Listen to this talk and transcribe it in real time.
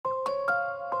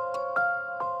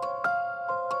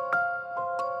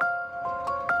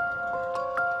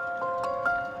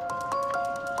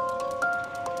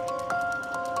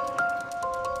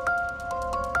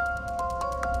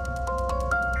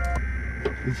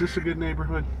Is this a good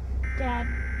neighborhood? Dad,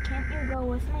 can't you go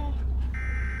with me?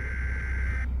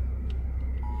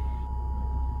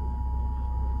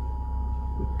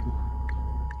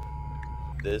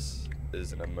 This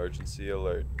is an emergency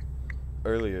alert.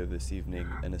 Earlier this evening,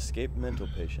 an escaped mental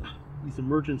patient. These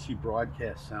emergency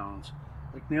broadcast sounds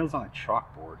like nails on a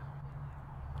chalkboard.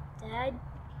 Dad?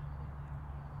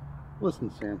 Listen,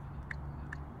 Sam.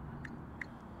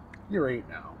 You're 8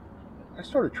 now. I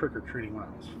started trick-or-treating when I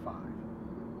was 5.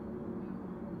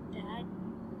 Dad?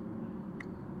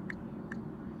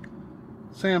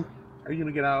 Sam, are you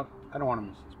going to get out? I don't want to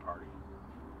miss this party.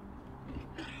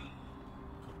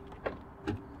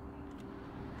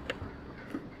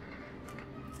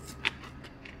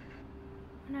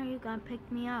 When are you gonna pick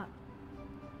me up?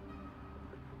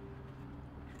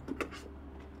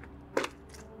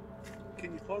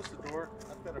 Can you close the door?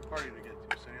 I've got a party to get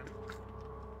to,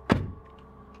 Sam.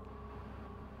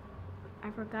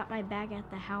 I forgot my bag at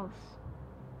the house.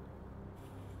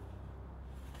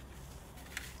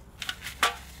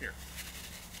 Here.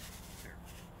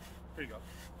 Here you go.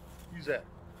 Use that.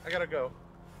 I gotta go.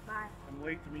 Bye. I'm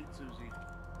late to meet Susie.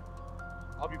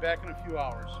 I'll be back in a few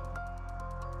hours.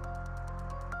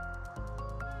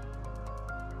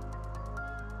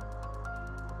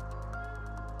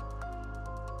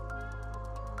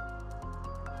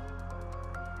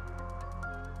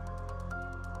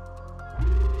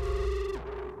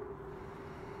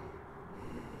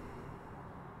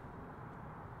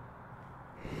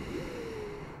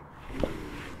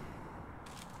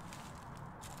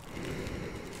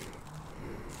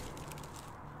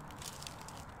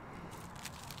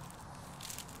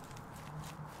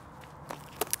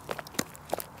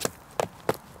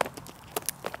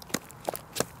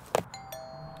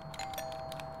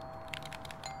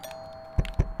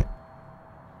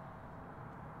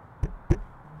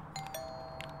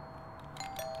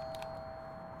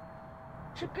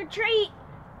 Trick or treat!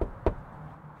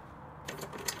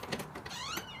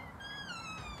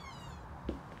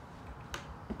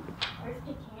 Where's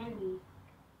the candy?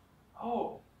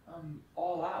 Oh, I'm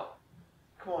all out.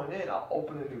 Come on in, I'll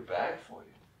open a new bag for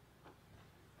you.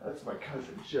 That's my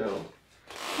cousin Joe.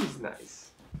 He's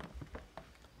nice.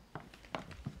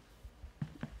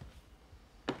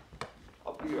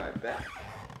 I'll be right back.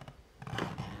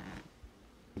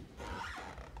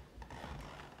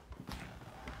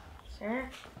 Sir?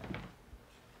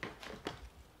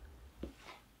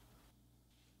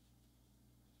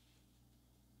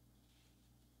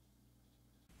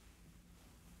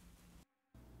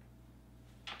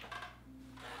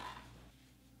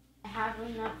 I have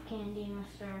enough candy,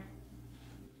 mister.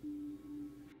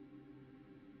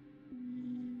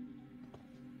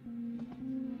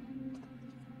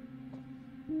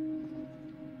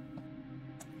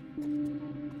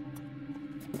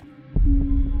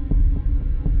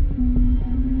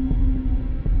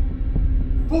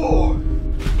 Boy!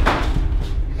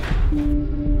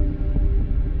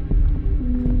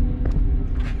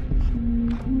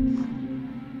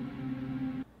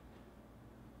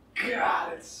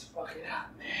 God, it's fucking hot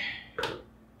in there.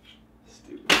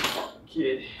 Stupid fucking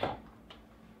kid.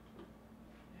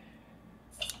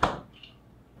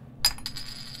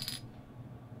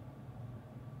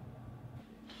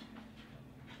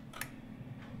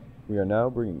 We are now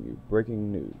bringing you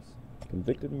breaking news.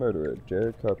 Convicted murderer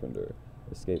Jared Carpenter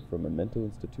escaped from a mental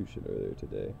institution earlier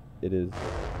today. It is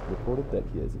reported that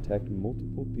he has attacked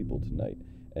multiple people tonight,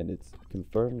 and it's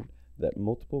confirmed that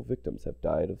multiple victims have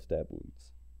died of stab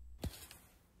wounds.